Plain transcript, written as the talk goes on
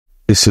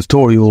this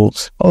tutorial,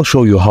 I'll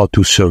show you how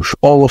to search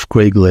all of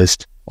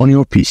Craigslist on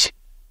your PC.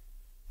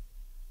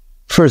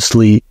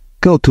 Firstly,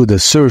 go to the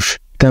Search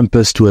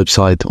Tempest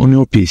website on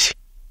your PC.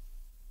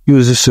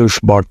 Use the search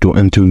bar to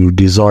enter your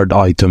desired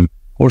item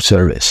or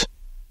service.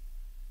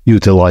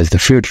 Utilize the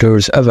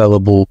filters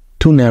available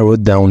to narrow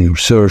down your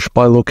search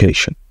by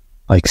location,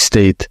 like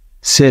state,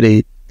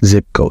 city,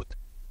 zip code,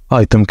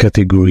 item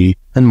category,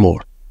 and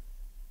more.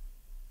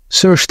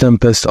 Search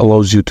Tempest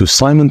allows you to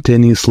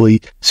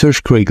simultaneously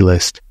search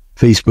Craigslist,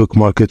 Facebook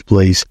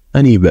Marketplace,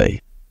 and eBay,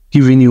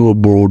 giving you a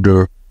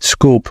broader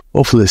scope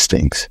of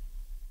listings.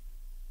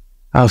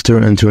 After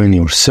entering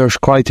your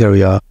search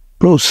criteria,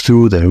 browse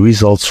through the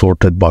results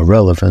sorted by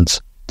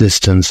relevance,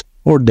 distance,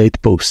 or date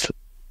posted.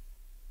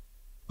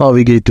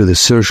 Navigate to the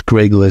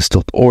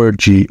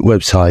searchcraiglist.org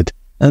website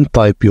and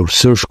type your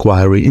search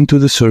query into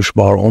the search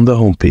bar on the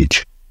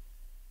homepage.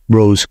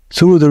 Browse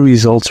through the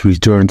results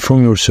returned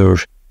from your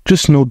search.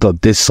 Just note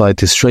that this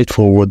site is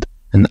straightforward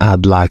and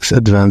lacks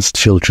advanced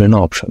filtering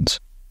options.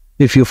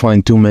 If you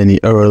find too many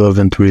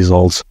irrelevant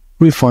results,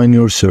 refine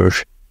your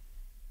search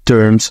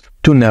terms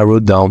to narrow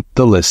down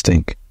the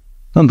listing.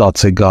 And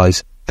that's it,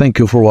 guys. Thank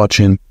you for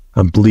watching,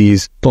 and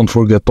please don't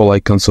forget to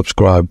like and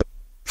subscribe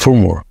for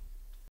more.